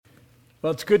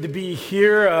Well, it's good to be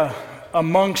here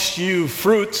amongst you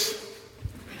fruits.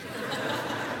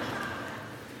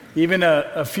 Even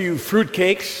a few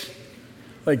fruitcakes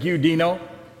like you, Dino.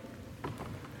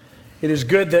 It is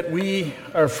good that we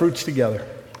are fruits together.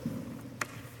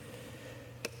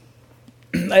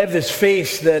 I have this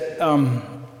face that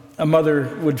a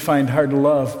mother would find hard to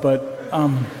love, but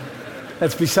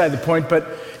that's beside the point. But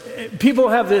people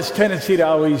have this tendency to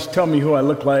always tell me who I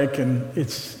look like, and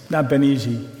it's not been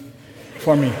easy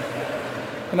for me.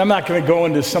 And I'm not going to go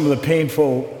into some of the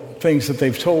painful things that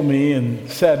they've told me and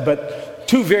said, but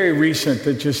two very recent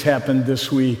that just happened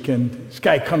this week. And this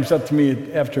guy comes up to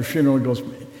me after a funeral and goes, "You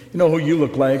know who you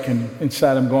look like?" And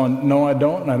inside I'm going, "No, I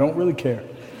don't, and I don't really care."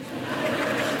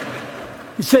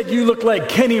 He said, "You look like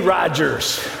Kenny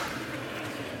Rogers."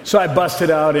 So I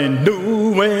busted out and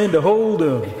knew when to hold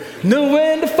up, knew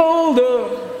when to fold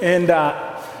up. And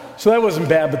so that wasn't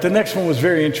bad, but the next one was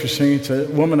very interesting. It's a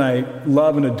woman I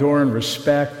love and adore and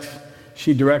respect.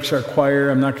 She directs our choir.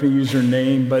 I'm not going to use her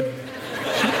name, but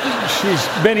she's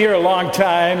been here a long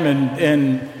time.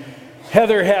 And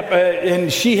Heather,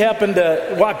 and she happened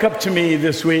to walk up to me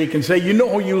this week and say, "You know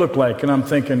who you look like?" And I'm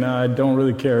thinking, I don't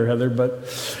really care, Heather. But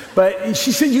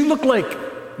she said, "You look like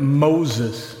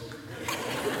Moses."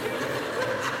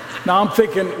 Now I'm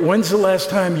thinking, when's the last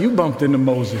time you bumped into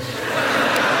Moses?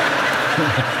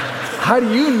 How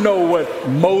do you know what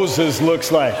Moses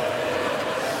looks like?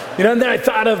 You know, and then I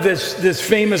thought of this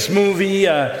famous movie,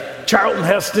 Charlton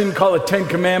Heston, called The 10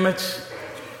 Commandments.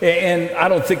 And I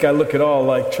don't think I look at all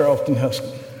like Charlton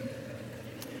Heston.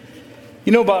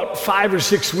 You know, about 5 or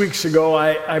 6 weeks ago,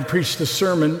 I preached a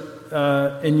sermon,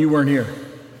 and you weren't here.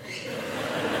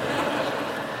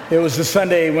 It was the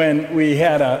Sunday when we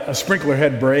had a sprinkler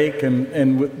head break,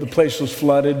 and the place was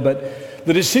flooded, but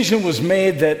the decision was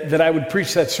made that I would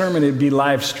preach that sermon. It'd be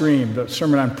live streamed, a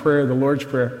sermon on prayer, the Lord's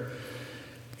Prayer.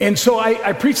 And so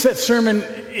I preached that sermon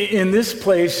in this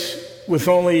place with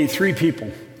only 3 people.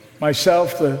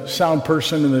 Myself, the sound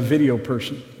person, and the video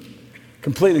person.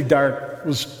 Completely dark. It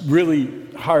was really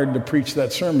hard to preach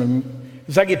that sermon.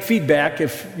 As I get feedback,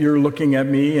 if you're looking at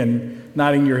me and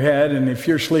nodding your head, and if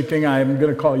you're sleeping, I'm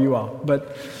going to call you out.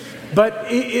 But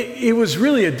it was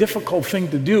really a difficult thing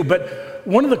to do. But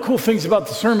one of the cool things about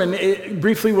the sermon,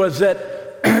 briefly, was that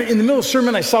in the middle of the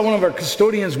sermon, I saw one of our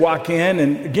custodians walk in,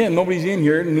 and again, nobody's in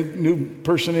here, new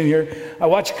person in here. I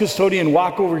watched a custodian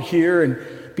walk over here, and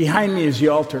behind me is the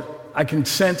altar. I can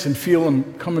sense and feel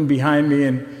him coming behind me,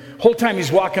 and the whole time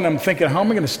he's walking, I'm thinking, how am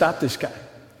I going to stop this guy?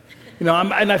 You know,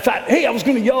 and I thought, hey, I was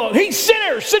going to yell out, "Hey,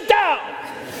 sinner, sit down!"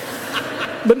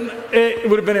 But it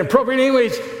would have been inappropriate.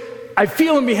 Anyways, I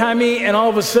feel him behind me, and all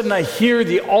of a sudden I hear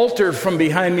the altar from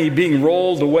behind me being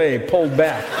rolled away, pulled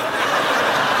back.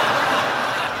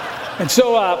 And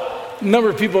so a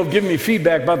number of people have given me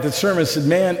feedback about the sermon, said,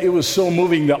 "Man, it was so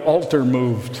moving, the altar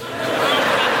moved."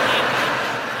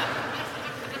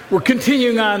 We're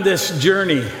continuing on this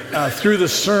journey through the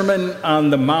Sermon on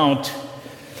the Mount.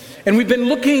 And we've been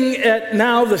looking at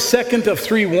now the second of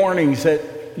 3 warnings that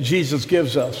Jesus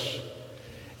gives us.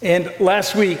 And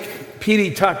last week,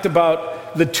 Petey talked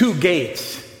about the 2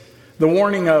 gates, the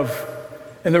warning of,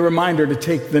 and the reminder to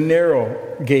take the narrow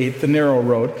gate, the narrow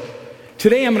road.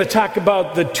 Today I'm going to talk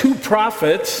about the 2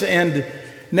 prophets, and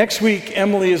next week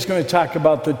Emily is going to talk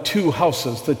about the 2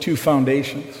 houses, the 2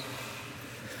 foundations.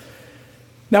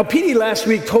 Now, Petey last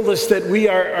week told us that we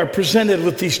are presented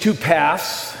with these 2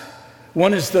 paths.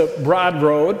 One is the broad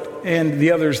road, and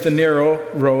the other is the narrow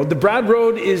road. The broad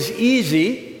road is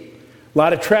easy. A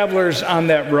lot of travelers on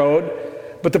that road.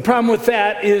 But the problem with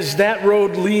that is that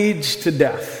road leads to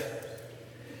death.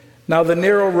 Now, the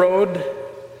narrow road,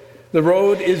 the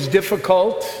road is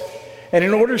difficult. And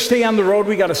in order to stay on the road,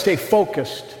 we got to stay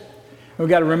focused. And we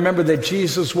got to remember that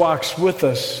Jesus walks with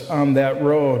us on that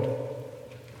road.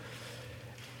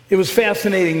 It was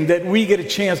fascinating that we get a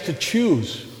chance to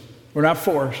choose. We're not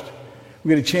forced. We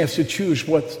get a chance to choose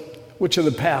which of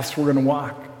the paths we're going to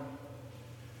walk.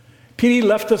 Petey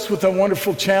left us with a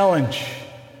wonderful challenge,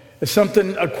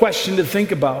 a question to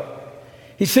think about.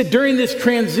 He said, during this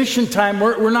transition time,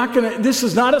 this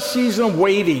is not a season of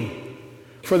waiting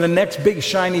for the next big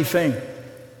shiny thing.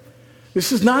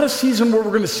 This is not a season where we're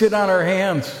going to sit on our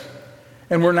hands,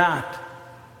 and we're not.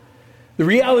 The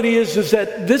reality is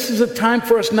that this is a time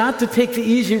for us not to take the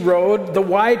easy road, the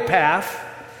wide path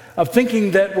of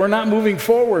thinking that we're not moving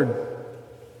forward.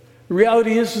 The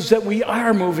reality is that we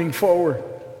are moving forward.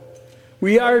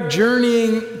 We are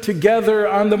journeying together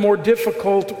on the more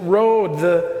difficult road,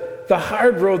 the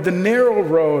hard road, the narrow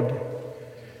road.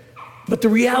 But the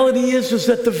reality is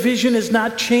that the vision has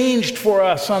not changed for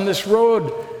us on this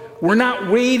road. We're not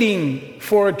waiting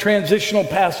for a transitional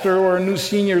pastor or a new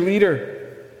senior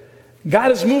leader.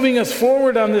 God is moving us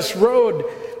forward on this road,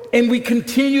 and we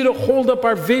continue to hold up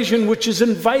our vision, which is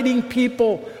inviting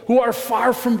people who are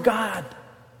far from God.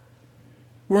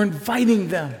 We're inviting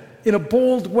them in a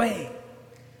bold way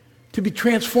to be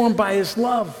transformed by His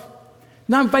love.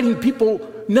 Not inviting people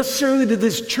necessarily to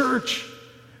this church,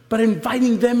 but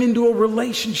inviting them into a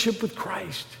relationship with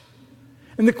Christ.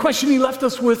 And the question He left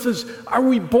us with is, are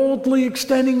we boldly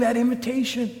extending that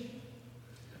invitation?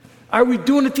 Are we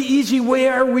doing it the easy way?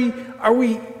 Are we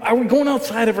going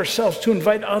outside of ourselves to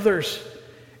invite others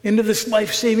into this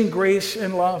life-saving grace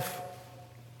and love?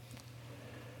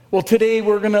 Well, today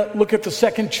we're going to look at the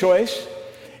second choice,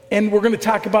 and we're going to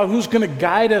talk about who's going to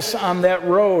guide us on that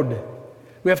road.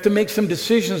 We have to make some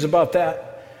decisions about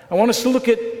that. I want us to look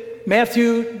at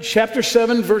Matthew chapter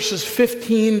 7, verses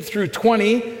 15 through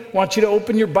 20. I want you to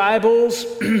open your Bibles.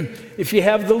 If you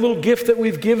have the little gift that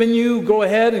we've given you, go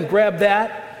ahead and grab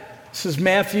that. This is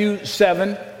Matthew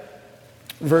 7,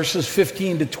 verses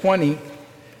 15 to 20.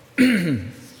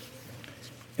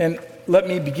 And let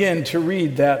me begin to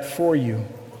read that for you.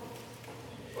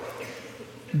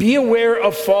 Be aware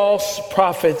of false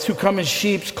prophets who come in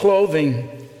sheep's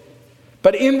clothing,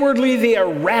 but inwardly they are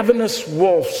ravenous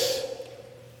wolves.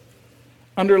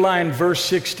 Underline verse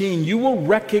 16. You will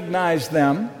recognize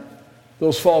them,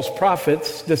 those false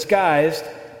prophets, disguised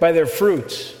by their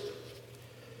fruits.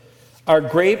 Are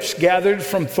grapes gathered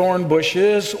from thorn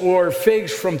bushes or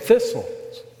figs from thistles?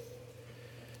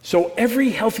 So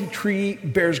every healthy tree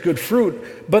bears good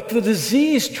fruit, but the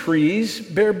diseased trees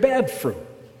bear bad fruit.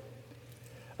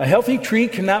 A healthy tree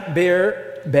cannot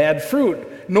bear bad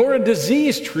fruit, nor a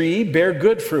diseased tree bear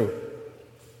good fruit.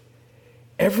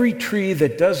 Every tree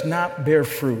that does not bear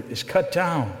fruit is cut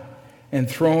down and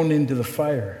thrown into the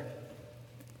fire.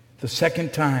 The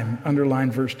second time,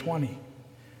 underline verse 20.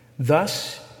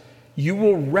 Thus, you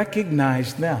will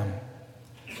recognize them,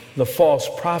 the false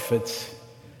prophets,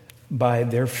 by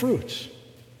their fruits.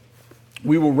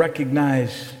 We will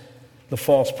recognize the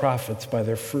false prophets by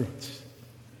their fruits.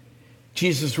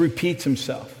 Jesus repeats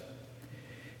himself.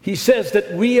 He says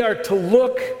that we are to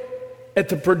look at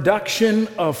the production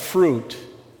of fruit,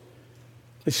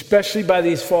 especially by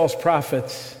these false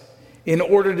prophets, in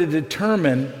order to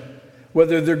determine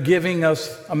whether they're giving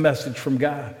us a message from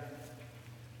God.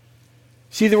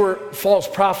 See, there were false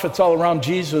prophets all around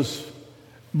Jesus,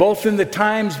 both in the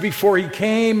times before He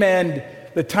came and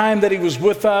the time that He was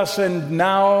with us, and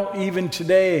now even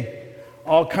today.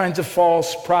 All kinds of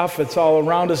false prophets all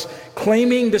around us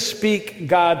claiming to speak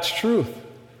God's truth.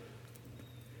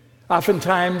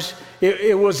 Oftentimes,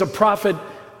 it was a prophet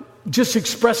just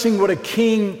expressing what a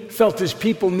king felt his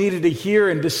people needed to hear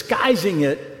and disguising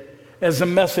it as a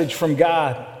message from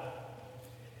God.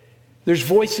 There's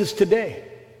voices today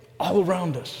all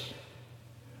around us.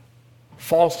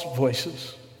 False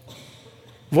voices.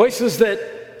 Voices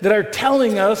that are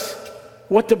telling us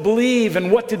what to believe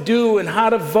and what to do and how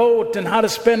to vote and how to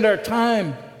spend our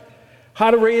time, how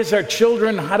to raise our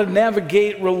children, how to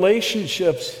navigate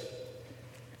relationships,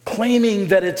 claiming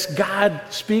that it's God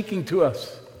speaking to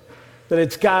us, that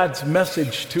it's God's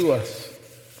message to us.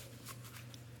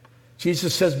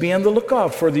 Jesus says, be on the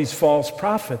lookout for these false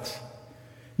prophets.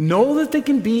 Know that they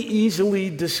can be easily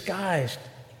disguised.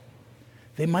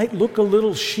 They might look a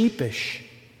little sheepish,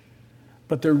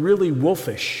 but they're really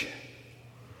wolfish.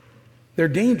 They're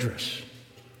dangerous.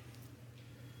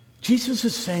 Jesus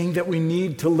is saying that we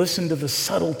need to listen to the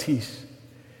subtleties,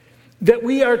 that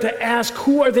we are to ask,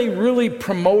 who are they really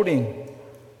promoting?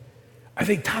 Are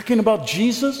they talking about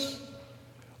Jesus,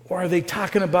 or are they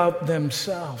talking about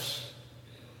themselves?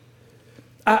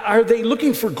 Are they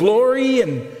looking for glory,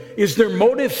 and is their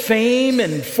motive fame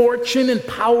and fortune and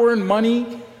power and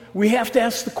money? We have to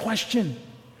ask the question,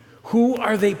 who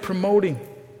are they promoting?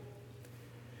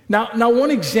 Now,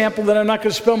 one example that I'm not going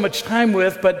to spend much time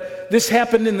with, but this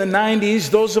happened in the 90s.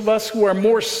 Those of us who are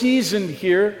more seasoned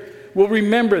here will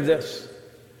remember this.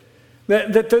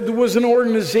 That there was an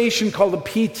organization called the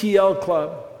PTL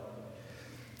Club.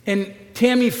 And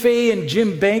Tammy Faye and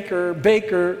Jim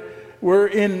Baker were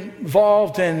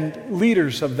involved and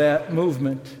leaders of that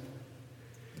movement.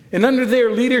 And under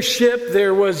their leadership,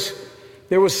 there was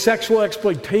sexual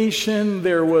exploitation,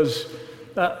 there was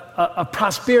a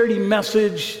prosperity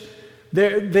message.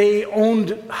 They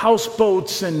owned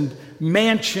houseboats and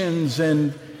mansions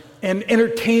and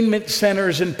entertainment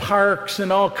centers and parks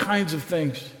and all kinds of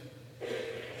things.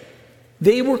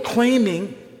 They were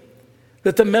claiming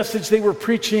that the message they were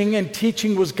preaching and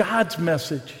teaching was God's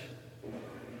message.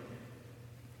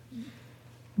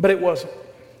 But it wasn't.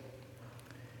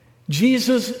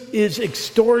 Jesus is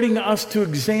exhorting us to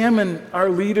examine our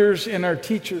leaders and our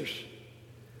teachers.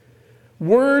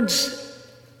 Words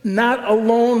not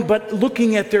alone, but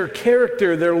looking at their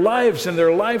character, their lives, and their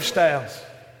lifestyles.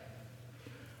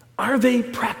 Are they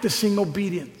practicing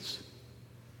obedience?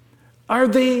 Are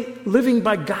they living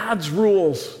by God's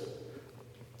rules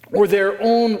or their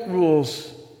own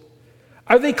rules?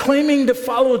 Are they claiming to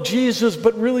follow Jesus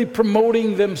but really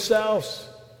promoting themselves?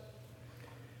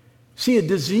 See, a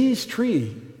diseased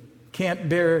tree can't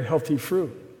bear healthy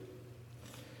fruit,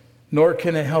 nor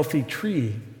can a healthy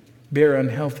tree bear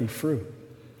unhealthy fruit.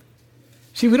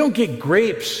 See, we don't get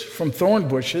grapes from thorn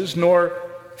bushes, nor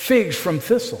figs from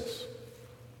thistles.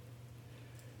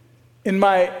 In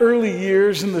my early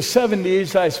years, in the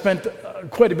 70s, I spent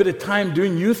quite a bit of time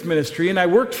doing youth ministry, and I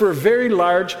worked for a very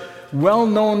large,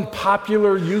 well-known,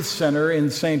 popular youth center in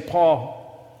St. Paul.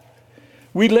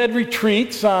 We led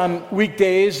retreats on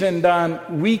weekdays and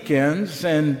on weekends,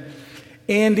 and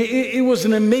it was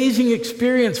an amazing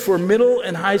experience for middle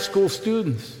and high school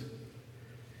students.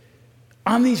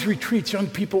 On these retreats, young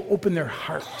people opened their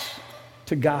hearts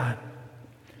to God.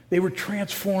 They were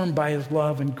transformed by His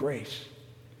love and grace.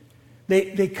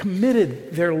 They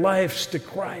committed their lives to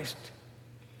Christ.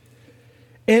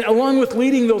 And along with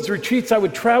leading those retreats, I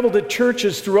would travel to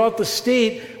churches throughout the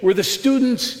state where the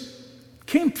students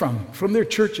came from their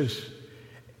churches.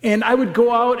 And I would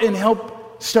go out and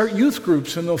help start youth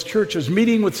groups in those churches,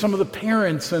 meeting with some of the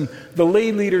parents and the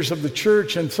lay leaders of the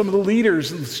church and some of the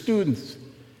leaders and the students.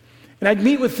 And I'd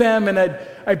meet with them, and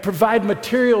I'd provide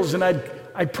materials, and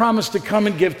I'd promise to come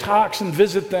and give talks and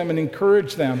visit them and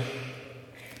encourage them.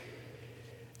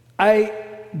 I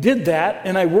did that,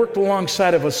 and I worked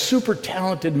alongside of a super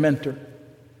talented mentor.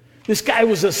 This guy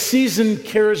was a seasoned,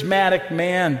 charismatic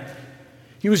man.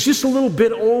 He was just a little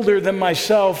bit older than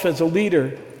myself as a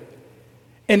leader.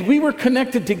 And we were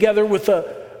connected together with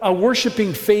a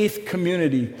worshiping faith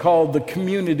community called the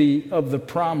Community of the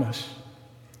Promise.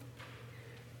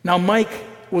 Now, Mike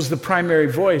was the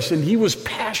primary voice, and he was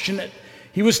passionate.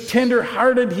 He was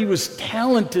tender-hearted. He was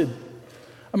talented.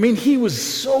 I mean, he was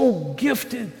so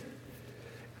gifted.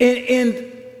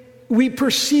 And we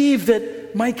perceived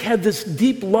that Mike had this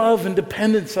deep love and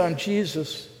dependence on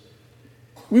Jesus.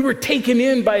 We were taken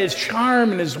in by his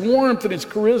charm and his warmth and his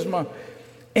charisma.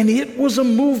 And it was a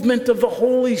movement of the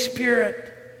Holy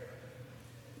Spirit.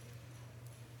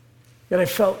 Yet I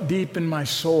felt deep in my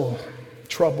soul,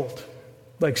 troubled,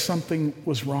 like something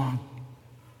was wrong.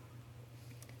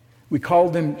 We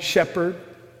called him Shepherd.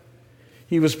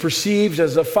 He was perceived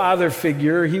as a father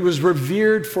figure. He was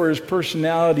revered for his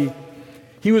personality.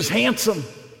 He was handsome.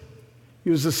 He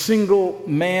was a single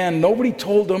man. Nobody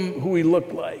told him who he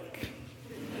looked like.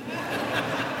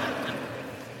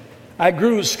 I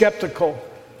grew skeptical,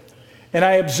 and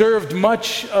I observed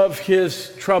much of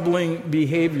his troubling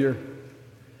behavior.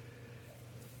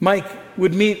 Mike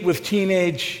would meet with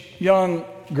teenage young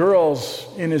girls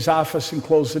in his office and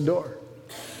close the door.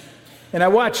 And I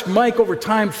watched Mike over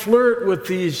time flirt with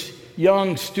these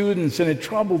young students, and it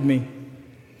troubled me.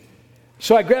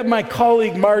 So I grabbed my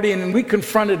colleague Marty, and we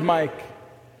confronted Mike,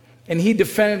 and he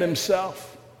defended himself.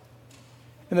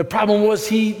 And the problem was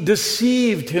he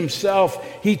deceived himself.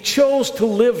 He chose to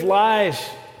live lies.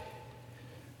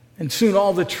 And soon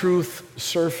all the truth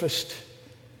surfaced.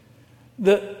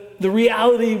 The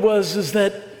reality was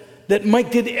that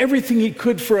Mike did everything he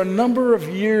could for a number of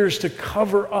years to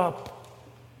cover up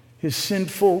his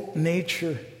sinful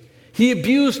nature. He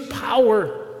abused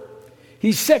power.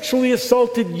 He sexually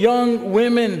assaulted young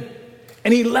women,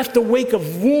 and he left a wake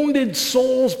of wounded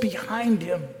souls behind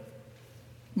him,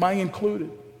 mine included.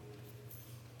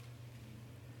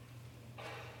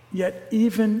 Yet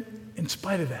even in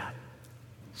spite of that,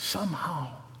 somehow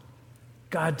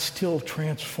God still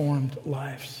transformed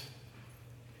lives.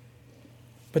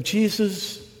 But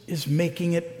Jesus is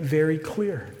making it very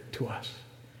clear to us.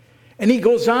 And he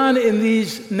goes on in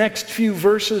these next few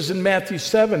verses in Matthew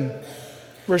 7,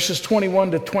 verses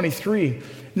 21 to 23.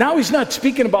 Now he's not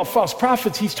speaking about false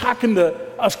prophets. He's talking to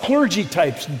us clergy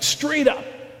types, straight up.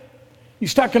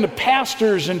 He's talking to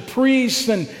pastors and priests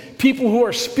and people who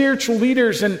are spiritual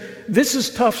leaders, and this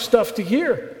is tough stuff to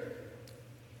hear.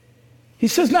 He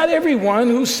says, not everyone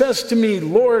who says to me,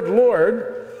 Lord,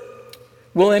 Lord,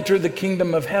 will enter the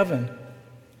kingdom of heaven,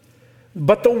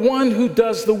 but the one who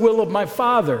does the will of my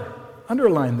Father.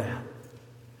 Underline that.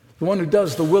 The one who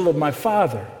does the will of my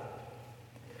Father.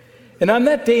 And on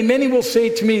that day, many will say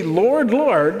to me, Lord,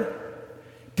 Lord,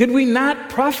 did we not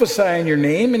prophesy in your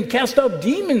name and cast out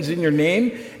demons in your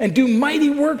name and do mighty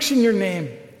works in your name?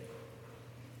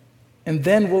 And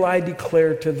then will I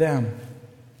declare to them,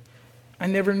 I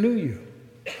never knew you.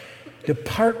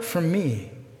 Depart from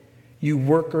me, you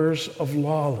workers of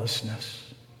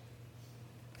lawlessness.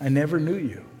 I never knew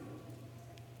you.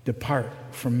 Depart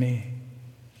from me.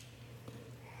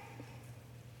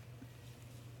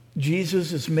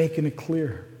 Jesus is making it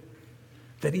clear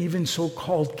that even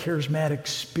so-called charismatic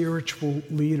spiritual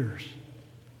leaders,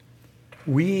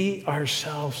 we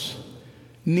ourselves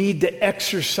need to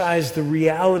exercise the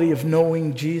reality of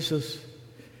knowing Jesus.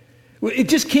 It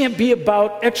just can't be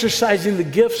about exercising the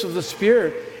gifts of the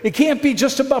Spirit. It can't be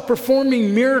just about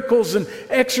performing miracles and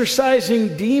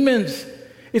exorcising demons.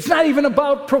 It's not even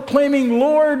about proclaiming,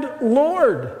 Lord,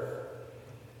 Lord.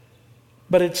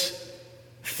 But it's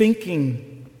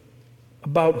thinking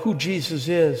about who Jesus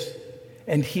is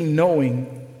and He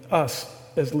knowing us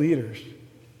as leaders.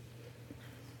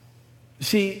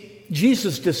 See,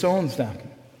 Jesus disowns them.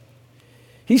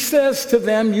 He says to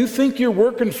them, you think you're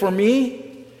working for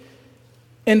me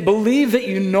and believe that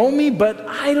you know me, but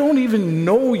I don't even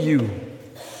know you.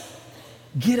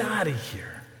 Get out of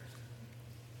here.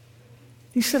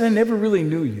 He said, I never really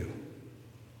knew you.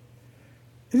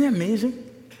 Isn't that amazing?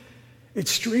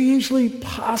 It's strangely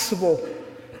possible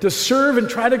to serve and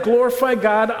try to glorify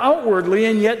God outwardly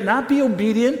and yet not be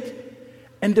obedient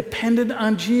and dependent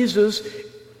on Jesus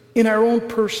in our own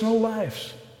personal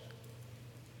lives.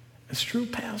 It's true,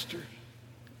 pastors.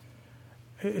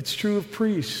 It's true of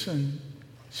priests and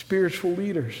spiritual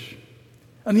leaders.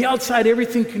 On the outside,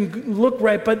 everything can look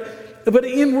right, but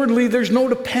inwardly, there's no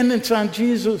dependence on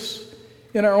Jesus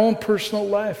in our own personal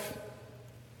life.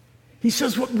 He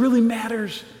says what really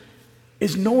matters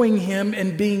is knowing Him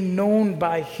and being known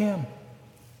by Him.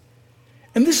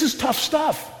 And this is tough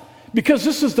stuff, because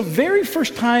this is the very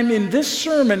first time in this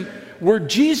sermon where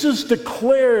Jesus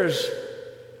declares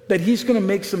that He's going to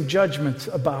make some judgments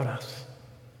about us.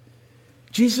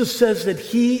 Jesus says that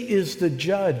He is the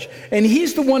judge, and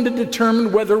He's the one to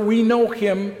determine whether we know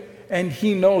Him and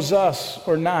He knows us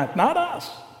or not. Not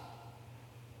us.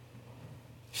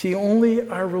 See, only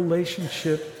our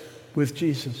relationship with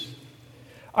Jesus,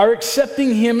 our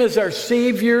accepting Him as our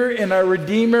Savior and our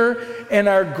Redeemer and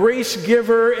our grace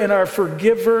giver and our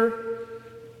forgiver,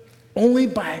 only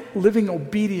by living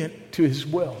obedient to His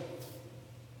will,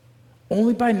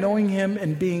 only by knowing Him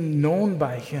and being known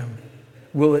by Him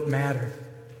will it matter.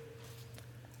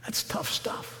 That's tough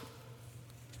stuff.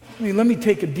 I mean, let me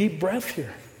take a deep breath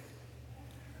here.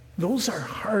 Those are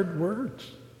hard words.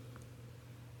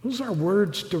 Those are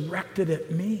words directed at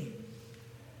me,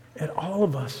 at all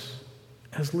of us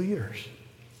as leaders.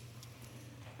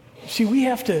 See, we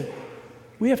have to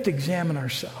examine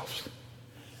ourselves.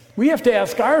 We have to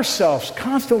ask ourselves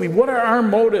constantly, what are our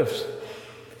motives?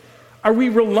 Are we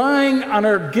relying on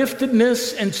our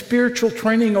giftedness and spiritual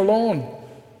training alone?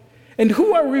 And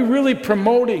who are we really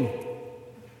promoting?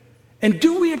 And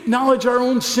do we acknowledge our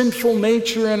own sinful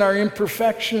nature and our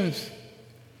imperfections?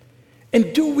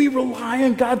 And do we rely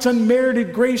on God's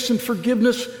unmerited grace and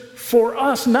forgiveness for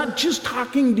us, not just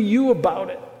talking to you about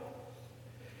it?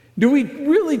 Do we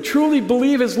really truly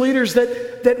believe as leaders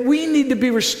that we need to be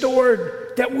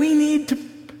restored, that we need to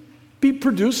be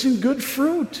producing good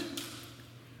fruit?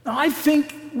 Now, I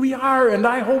think we are, and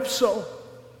I hope so.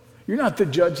 You're not the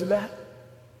judge of that.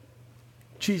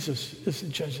 Jesus is the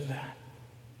judge of that.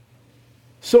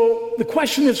 So the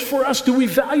question is for us, do we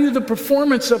value the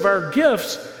performance of our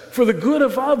gifts for the good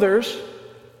of others,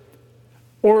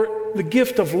 or the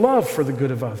gift of love for the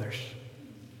good of others?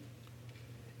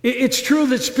 It's true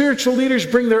that spiritual leaders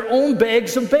bring their own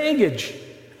bags of baggage.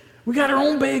 We got our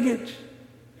own baggage.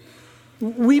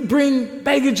 We bring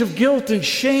baggage of guilt and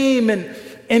shame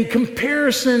and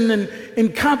comparison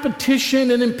and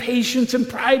competition and impatience and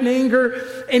pride and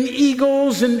anger and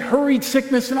egos and hurried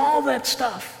sickness and all that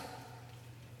stuff.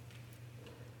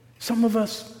 Some of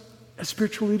us as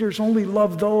spiritual leaders only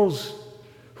love those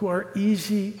who are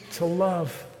easy to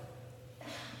love.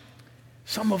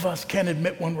 Some of us can't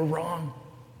admit when we're wrong.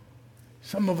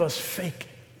 Some of us fake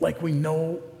like we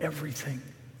know everything.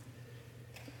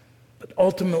 But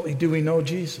ultimately, do we know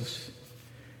Jesus?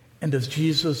 And does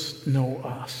Jesus know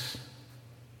us?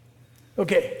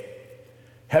 Okay,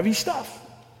 heavy stuff.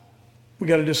 We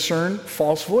got to discern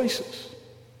false voices.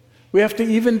 We have to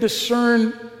even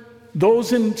discern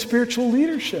those in spiritual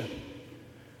leadership,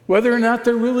 whether or not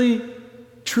they're really,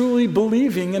 truly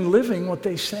believing and living what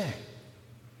they say.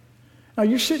 Now,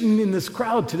 you're sitting in this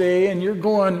crowd today and you're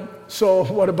going, so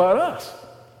what about us?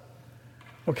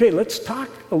 Okay, let's talk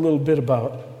a little bit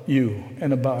about you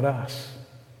and about us.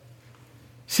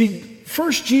 See,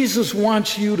 first, Jesus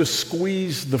wants you to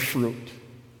squeeze the fruit.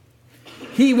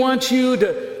 He wants you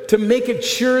to make it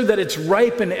sure that it's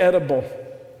ripe and edible.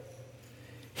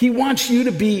 He wants you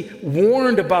to be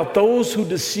warned about those who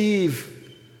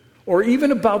deceive, or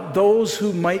even about those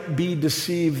who might be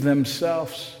deceived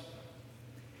themselves.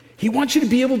 He wants you to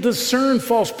be able to discern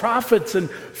false prophets and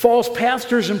false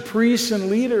pastors and priests and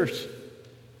leaders.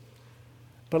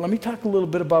 But let me talk a little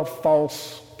bit about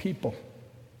false people.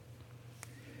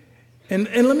 And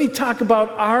let me talk about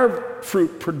our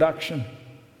fruit production.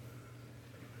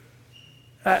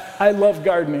 I love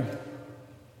gardening.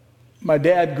 My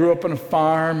dad grew up on a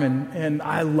farm, and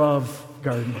I love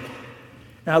gardening.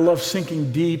 And I love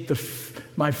sinking deep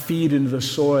my feet into the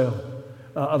soil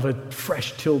of a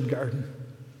fresh-tilled garden.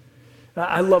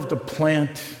 I love to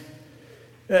plant,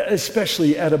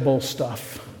 especially edible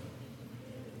stuff.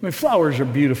 I mean, flowers are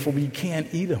beautiful, but you can't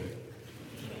eat them.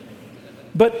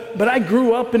 But I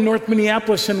grew up in North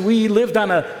Minneapolis, and we lived on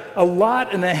a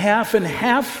lot and a half, and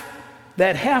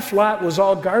that half lot was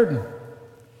all garden.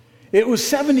 It was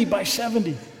 70 by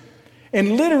 70.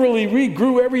 And literally, we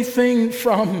grew everything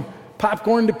from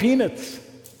popcorn to peanuts.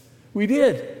 We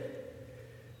did.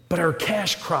 But our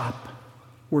cash crop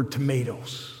were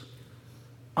tomatoes.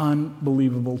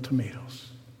 Unbelievable tomatoes.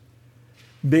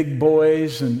 Big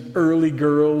boys and early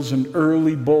girls and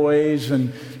early boys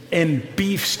and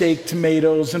beefsteak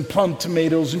tomatoes and plum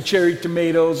tomatoes and cherry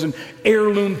tomatoes and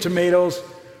heirloom tomatoes.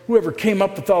 Whoever came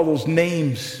up with all those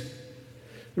names.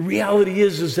 The reality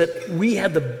is that we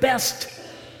had the best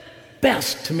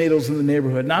tomatoes in the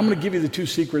neighborhood. Now I'm going to give you the two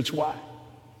secrets why.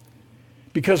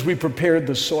 Because we prepared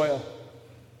the soil.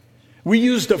 We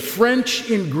used a French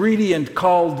ingredient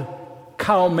called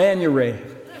cow manure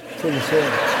for the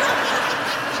soil.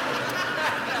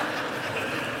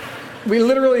 We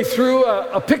literally threw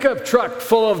a pickup truck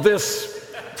full of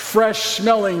this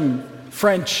fresh-smelling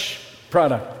French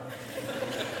product.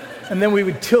 And then we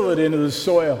would till it into the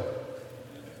soil.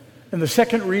 And the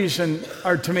second reason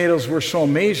our tomatoes were so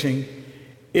amazing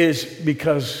is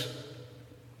because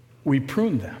we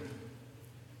pruned them.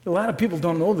 A lot of people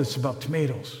don't know this about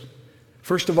tomatoes.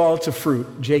 First of all, it's a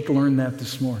fruit. Jake learned that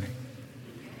this morning.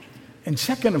 And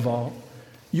second of all,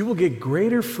 you will get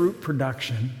greater fruit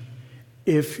production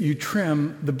if you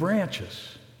trim the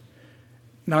branches.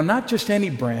 Now, not just any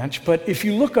branch, but if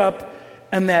you look up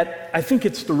and I think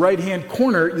it's the right-hand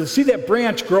corner, you'll see that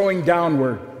branch growing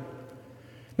downward.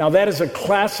 Now, that is a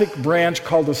classic branch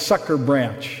called a sucker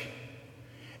branch.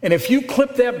 And if you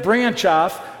clip that branch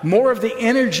off, more of the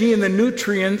energy and the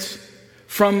nutrients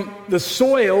from the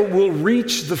soil will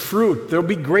reach the fruit. There'll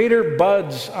be greater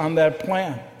buds on that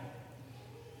plant.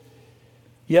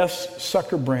 Yes,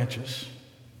 sucker branches.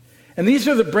 And these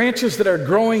are the branches that are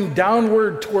growing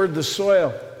downward toward the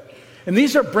soil. And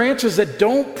these are branches that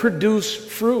don't produce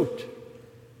fruit.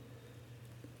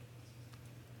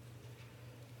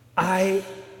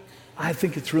 I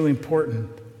think it's really important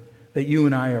that you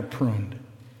and I are pruned.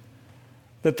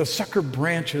 That the sucker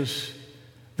branches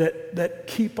that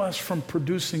keep us from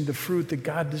producing the fruit that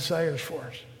God desires for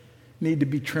us need to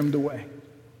be trimmed away.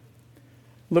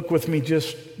 Look with me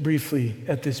just briefly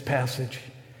at this passage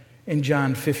in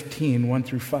John 15, 1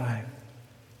 through 5.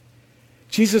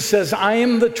 Jesus says, I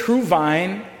am the true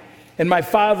vine, and my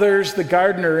Father's the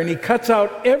gardener, and he cuts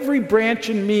out every branch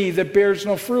in me that bears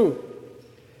no fruit.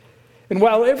 And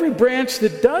while every branch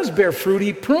that does bear fruit,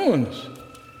 he prunes,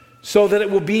 so that it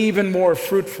will be even more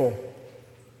fruitful.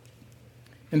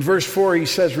 In verse 4, he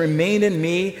says, remain in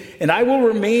me, and I will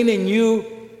remain in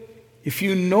you. If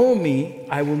you know me,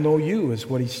 I will know you, is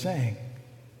what he's saying.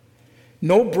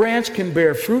 No branch can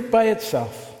bear fruit by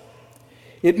itself.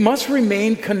 It must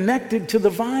remain connected to the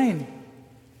vine.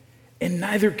 And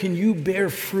neither can you bear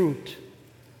fruit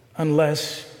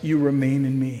unless you remain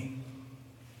in me.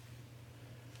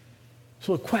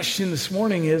 So the question this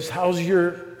morning is, how's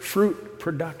your fruit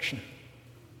production?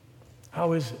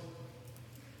 How is it?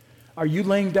 Are you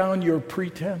laying down your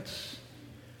pretense?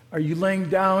 Are you laying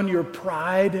down your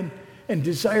pride and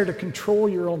desire to control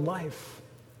your own life?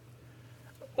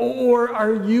 Or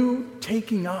are you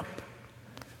taking up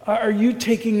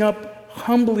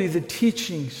humbly the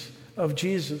teachings of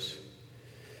Jesus?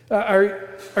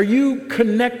 Are you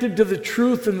connected to the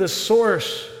truth and the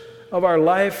source of our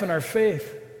life and our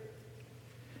faith?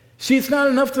 See, it's not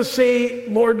enough to say,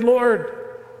 Lord, Lord.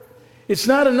 It's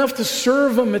not enough to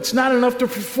serve him. It's not enough to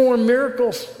perform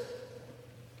miracles.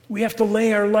 We have to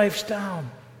lay our lives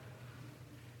down.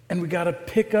 And we got to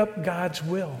pick up God's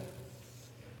will.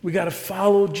 We got to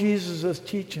follow Jesus'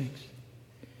 teachings.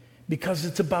 Because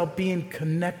it's about being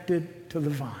connected to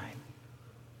the vine.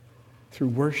 Through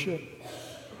worship,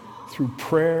 through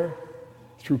prayer,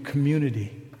 through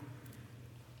community.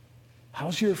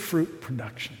 How's your fruit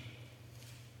production?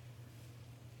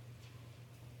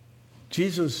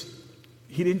 Jesus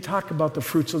he didn't talk about the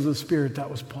fruits of the Spirit.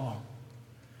 That was Paul.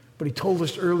 But he told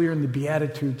us earlier in the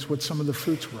Beatitudes what some of the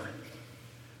fruits were.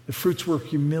 The fruits were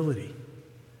humility.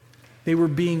 They were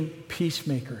being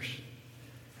peacemakers.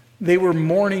 They were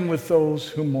mourning with those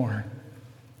who mourn.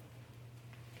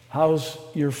 How's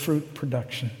your fruit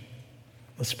production?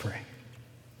 Let's pray.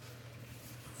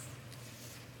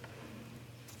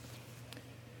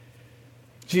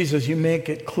 Jesus, you make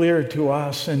it clear to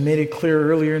us and made it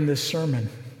clear earlier in this sermon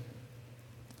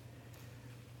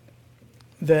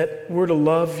that we're to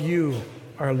love you,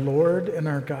 our Lord and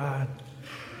our God,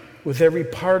 with every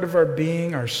part of our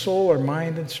being, our soul, our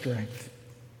mind, and strength.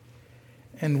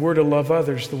 And we're to love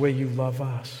others the way you love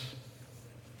us.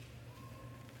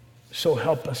 So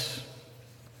help us.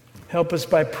 Help us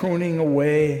by pruning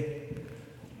away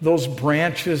those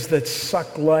branches that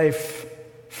suck life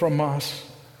from us.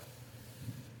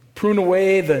 Prune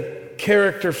away the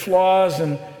character flaws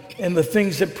and the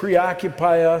things that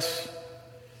preoccupy us.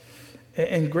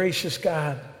 And gracious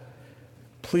God,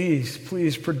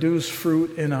 please produce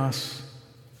fruit in us.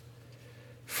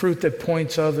 Fruit that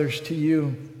points others to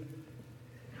you.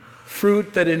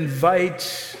 Fruit that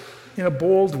invites, in a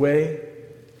bold way,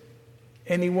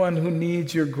 anyone who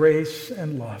needs your grace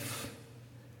and love,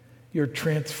 your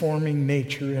transforming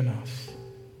nature in us.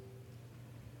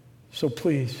 So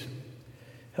please,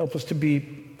 help us to be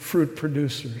fruit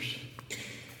producers.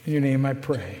 In your name I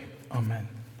pray. Amen.